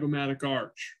zygomatic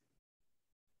arch.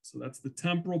 So that's the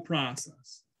temporal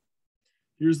process.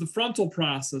 Here's the frontal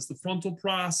process. The frontal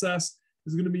process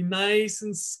is going to be nice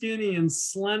and skinny and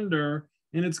slender,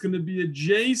 and it's going to be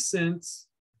adjacent,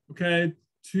 okay,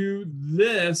 to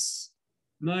this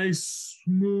nice,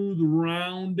 smooth,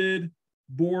 rounded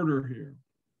border here.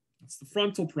 That's the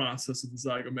frontal process of the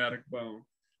zygomatic bone.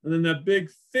 And then that big,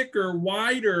 thicker,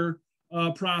 wider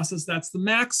process, that's the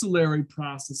maxillary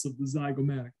process of the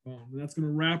zygomatic bone. And that's going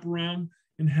to wrap around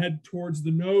and head towards the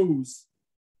nose.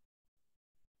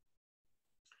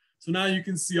 So now you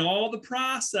can see all the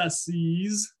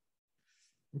processes,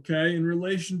 okay, in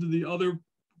relation to the other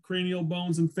cranial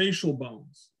bones and facial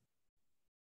bones.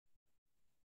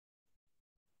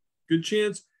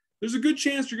 There's a good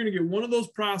chance you're going to get one of those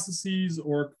processes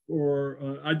or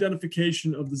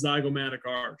identification of the zygomatic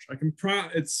arch.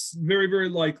 It's very, very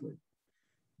likely,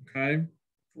 okay?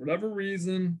 For whatever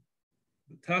reason,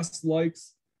 the test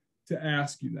likes to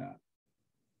ask you that.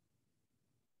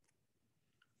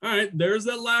 All right, there's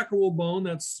that lacrimal bone,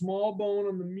 that small bone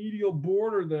on the medial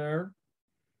border there,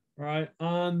 all right,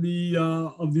 on the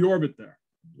of the orbit there,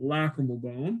 lacrimal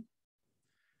bone.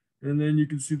 And then you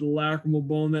can see the lacrimal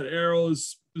bone. That arrow is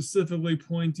specifically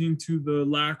pointing to the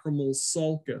lacrimal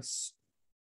sulcus.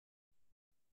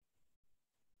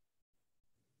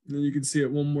 And then you can see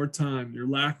it one more time, your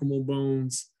lacrimal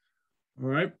bones, all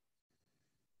right?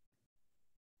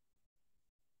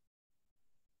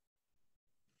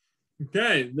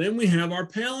 Okay, then we have our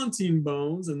palatine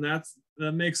bones, and that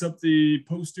makes up the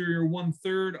posterior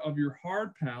 1/3 of your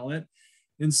hard palate.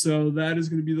 And so that is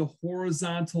going to be the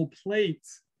horizontal plate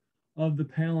of the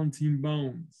palatine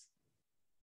bones.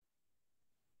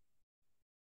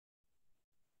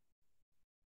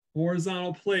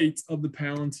 Horizontal plates of the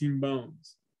palatine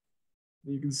bones.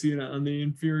 And you can see it on the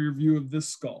inferior view of this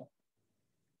skull.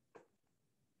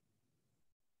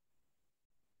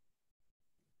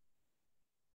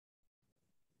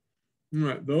 All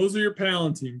right, those are your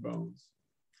palatine bones.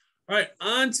 All right,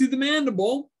 on to the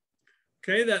mandible.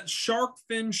 Okay, that shark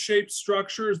fin shaped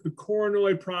structure is the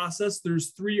coronoid process. There's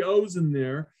 3 O's in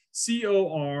there,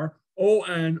 C-O-R-O-N-O-I-D.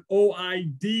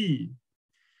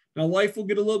 Now, life will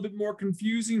get a little bit more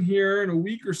confusing here in a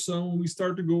week or so when we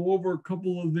start to go over a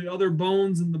couple of the other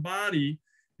bones in the body,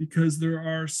 because there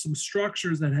are some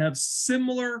structures that have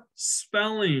similar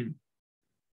spelling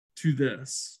to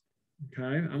this.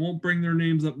 Okay, I won't bring their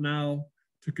names up now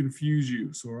to confuse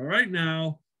you. So right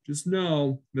now, just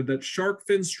know that that shark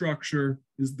fin structure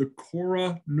is the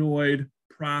coronoid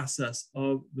process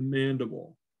of the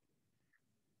mandible.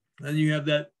 Then you have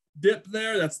that dip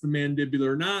there, that's the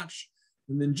mandibular notch.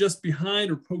 And then just behind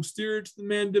or posterior to the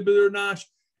mandibular notch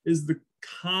is the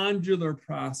condylar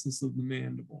process of the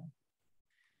mandible.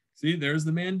 See, there's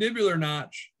the mandibular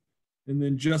notch. And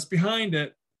then just behind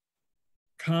it,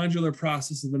 condylar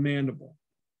process of the mandible.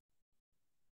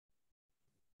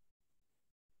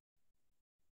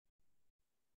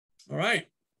 All right.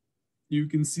 You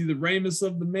can see the ramus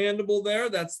of the mandible there.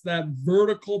 That's that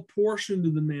vertical portion to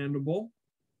the mandible.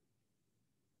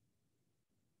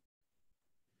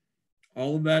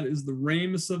 All of that is the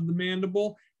ramus of the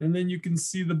mandible. And then you can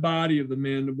see the body of the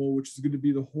mandible, which is going to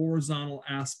be the horizontal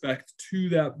aspect to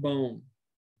that bone.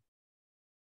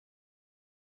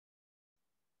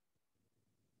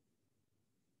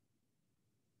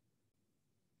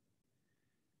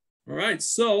 All right,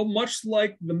 so much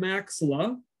like the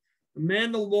maxilla, the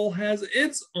mandible has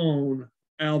its own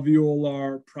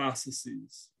alveolar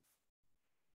processes.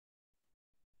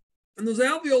 And those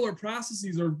alveolar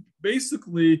processes are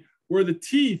basically where the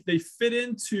teeth, they fit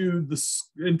into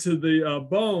the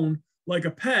bone like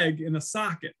a peg in a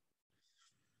socket.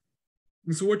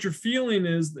 And so what you're feeling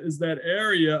is that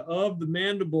area of the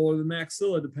mandible or the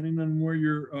maxilla, depending on where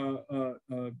you're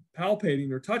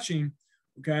palpating or touching,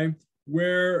 okay,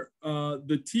 where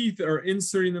the teeth are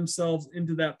inserting themselves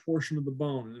into that portion of the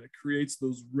bone, and it creates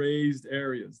those raised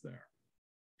areas there.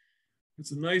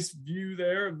 It's a nice view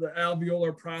there of the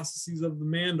alveolar processes of the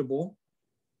mandible.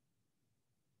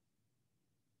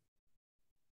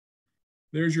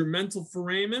 There's your mental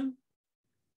foramen.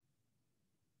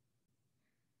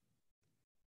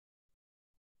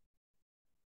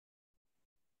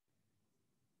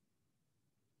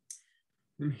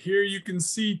 And here you can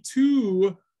see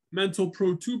two mental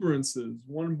protuberances,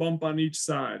 one bump on each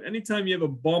side. Anytime you have a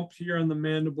bump here on the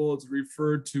mandible, it's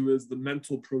referred to as the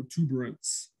mental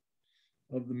protuberance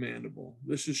of the mandible.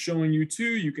 This is showing you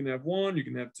two. You can have one, you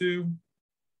can have two.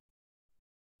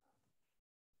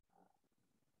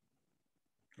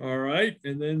 All right,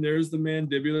 and then there's the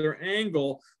mandibular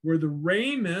angle where the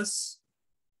ramus,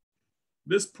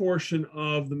 this portion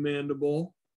of the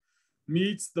mandible,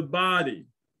 meets the body.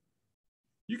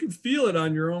 You can feel it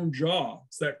on your own jaw.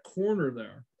 It's that corner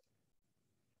there.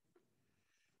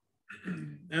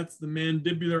 That's the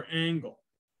mandibular angle.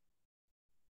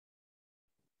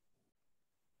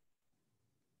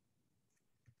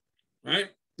 All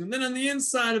right, and then on the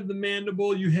inside of the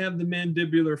mandible, you have the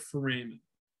mandibular foramen.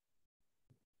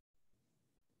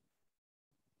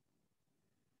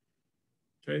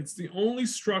 Okay, it's the only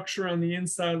structure on the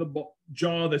inside of the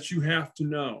jaw that you have to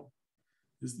know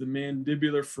is the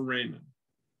mandibular foramen.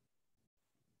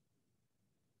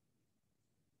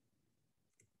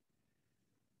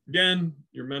 Again,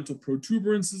 your mental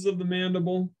protuberances of the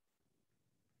mandible.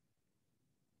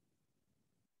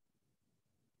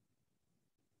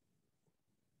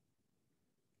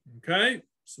 Okay,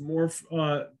 some more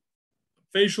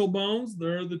facial bones.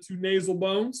 There are the two nasal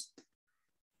bones.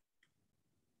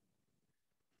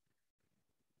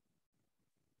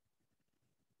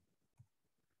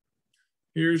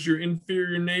 Here's your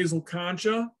inferior nasal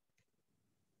concha.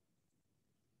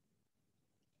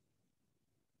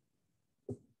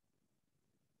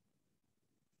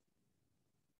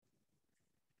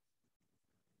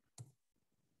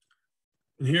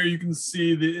 And here you can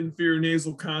see the inferior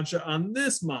nasal concha on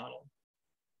this model.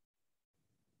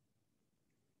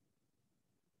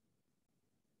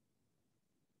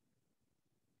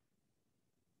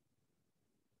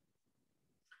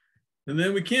 And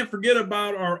then we can't forget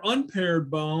about our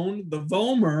unpaired bone, the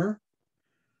vomer,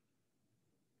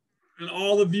 and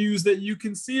all the views that you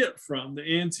can see it from.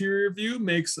 The anterior view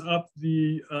makes up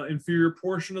the inferior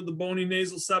portion of the bony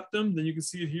nasal septum. Then you can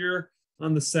see it here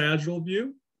on the sagittal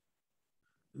view.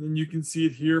 And then you can see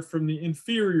it here from the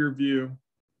inferior view.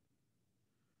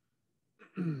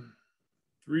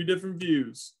 3 different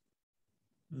views.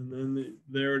 And then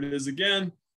there it is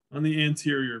again on the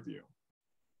anterior view.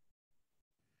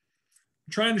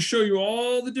 I'm trying to show you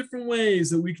all the different ways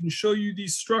that we can show you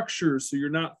these structures so you're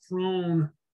not thrown,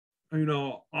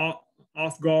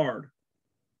 off guard.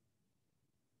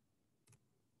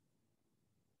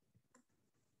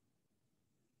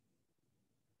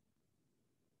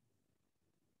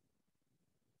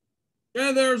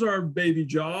 Yeah, there's our baby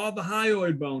jaw, the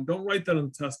hyoid bone. Don't write that on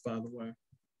the test, by the way.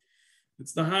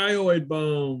 It's the hyoid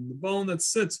bone, the bone that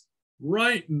sits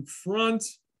right in front,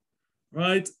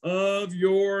 right, of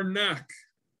your neck.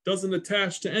 Doesn't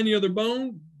attach to any other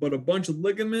bone, but a bunch of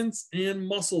ligaments and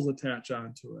muscles attach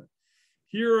onto it.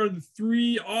 Here are the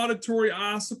 3 auditory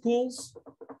ossicles.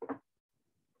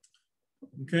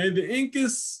 Okay, the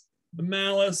incus, the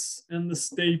malleus, and the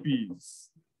stapes.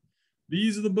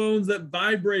 These are the bones that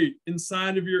vibrate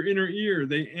inside of your inner ear.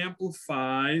 They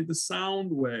amplify the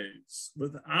sound waves.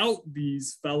 Without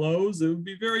these fellows, it would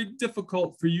be very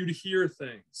difficult for you to hear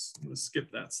things. I'm going to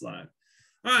skip that slide.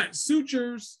 All right,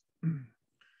 sutures.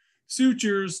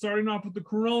 Sutures, starting off with the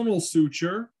coronal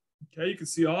suture. Okay, you can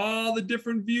see all the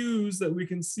different views that we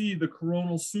can see the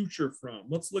coronal suture from.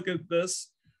 Let's look at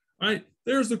this All right,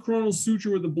 there's the coronal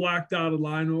suture with the black dotted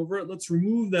line over it. Let's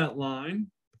remove that line.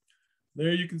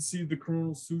 There you can see the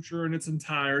coronal suture in its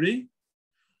entirety.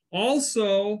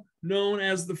 Also known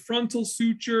as the frontal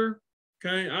suture.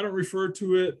 Okay, I don't refer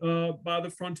to it by the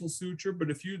frontal suture,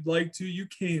 but if you'd like to, you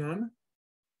can.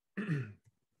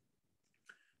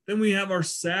 Then we have our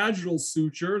sagittal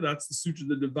suture. That's the suture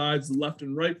that divides the left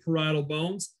and right parietal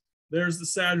bones. There's the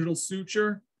sagittal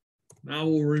suture. Now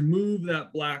we'll remove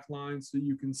that black line so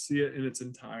you can see it in its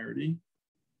entirety.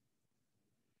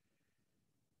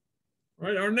 All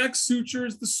right, our next suture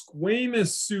is the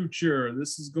squamous suture.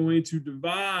 This is going to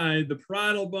divide the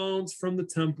parietal bones from the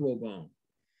temporal bone.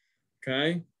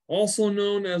 Okay, also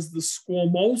known as the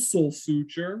squamosal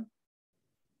suture.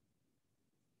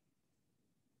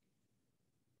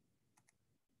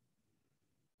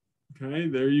 Okay,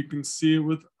 there you can see it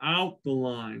without the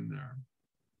line there.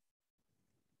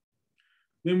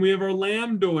 Then we have our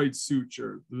lambdoid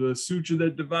suture, the suture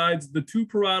that divides the two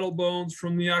parietal bones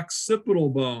from the occipital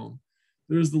bone.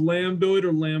 There's the lambdoid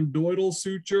or lambdoidal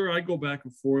suture. I go back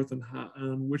and forth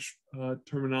on which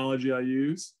terminology I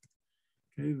use.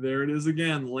 Okay, there it is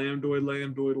again, lambdoid,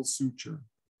 lambdoidal suture.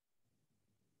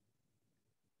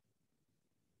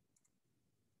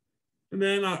 And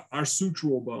then our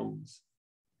sutural bones.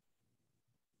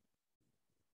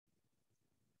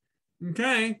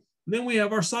 Okay, then we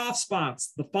have our soft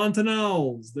spots, the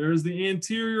fontanelles. There's the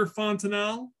anterior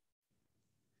fontanelle.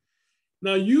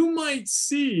 Now you might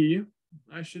see,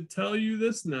 I should tell you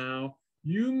this now,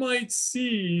 you might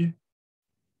see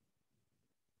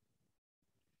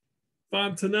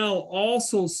fontanelle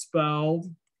also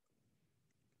spelled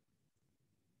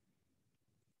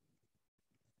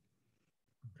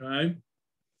okay.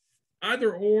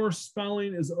 Either or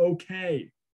spelling is okay.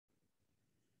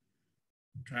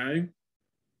 Okay.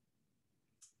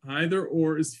 Either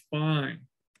or is fine.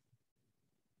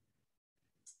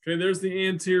 Okay, there's the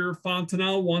anterior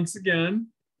fontanelle once again.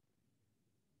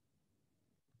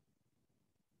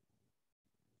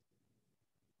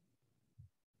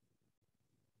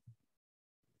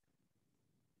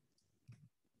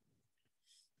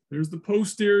 There's the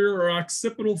posterior or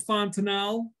occipital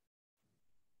fontanelle.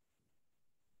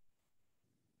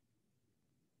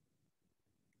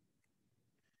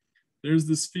 There's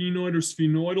the sphenoid or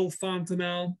sphenoidal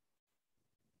fontanelle.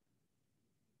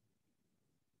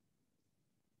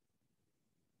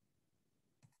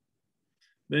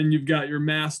 Then you've got your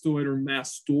mastoid or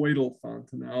mastoidal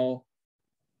fontanelle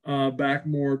back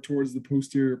more towards the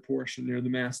posterior portion near the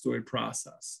mastoid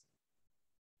process.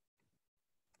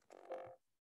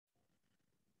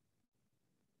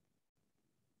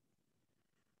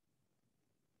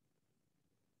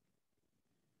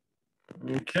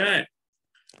 Okay,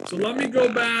 so let me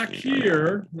go back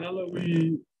here now that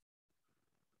we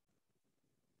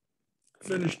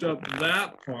finished up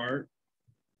that part.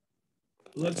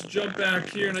 Let's jump back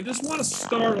here, and I just want to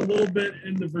start a little bit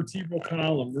in the vertebral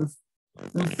column.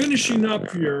 We're finishing up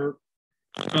here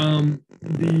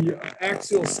the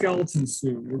axial skeleton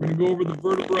soon. We're going to go over the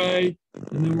vertebrae,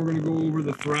 and then we're going to go over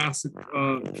the thoracic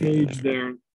cage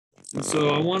there. And so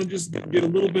I want to just get a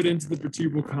little bit into the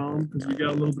vertebral column because we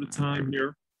got a little bit of time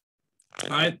here. All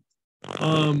right.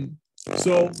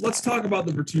 So let's talk about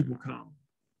the vertebral column.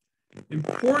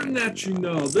 Important that you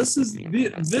know this is the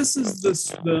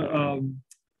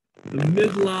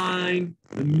midline,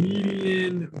 the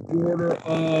median border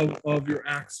of your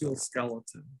axial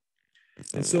skeleton.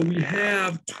 And so we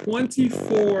have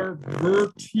 24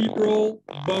 vertebral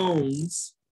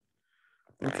bones,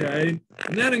 okay?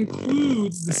 And that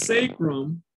includes the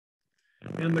sacrum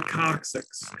and the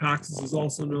coccyx. Coccyx is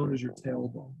also known as your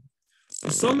tailbone. So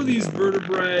some of these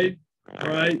vertebrae,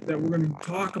 right, that we're going to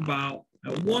talk about,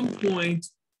 at one point,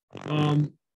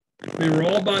 they were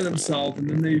all by themselves and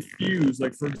then they fused.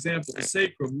 Like, for example, the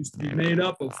sacrum used to be made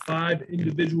up of 5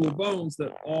 individual bones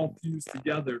that all fused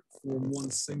together to form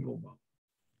one single bone.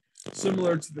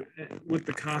 Similar to with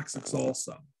the coccyx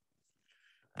also.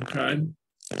 Okay,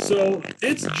 so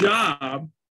its job,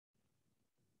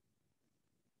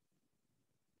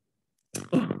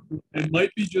 it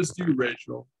might be just you,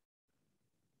 Rachel.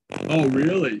 Oh,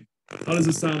 really? How does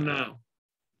it sound now?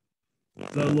 Is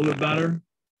that a little bit better?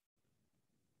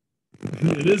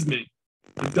 It is me.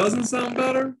 It doesn't sound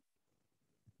better?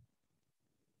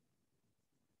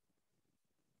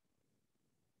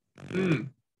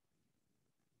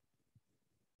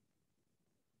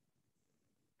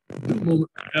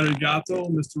 Arigato,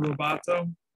 Mr.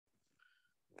 Roboto.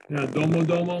 Yeah, domo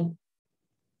domo.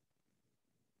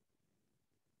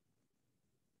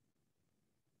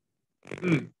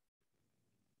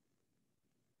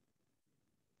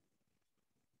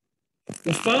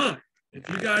 Well, fine. If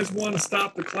you guys want to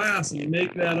stop the class and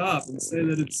make that up and say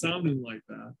that it's sounding like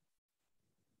that.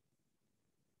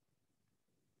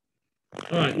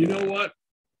 All right, you know what?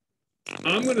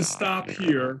 I'm going to stop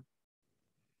here.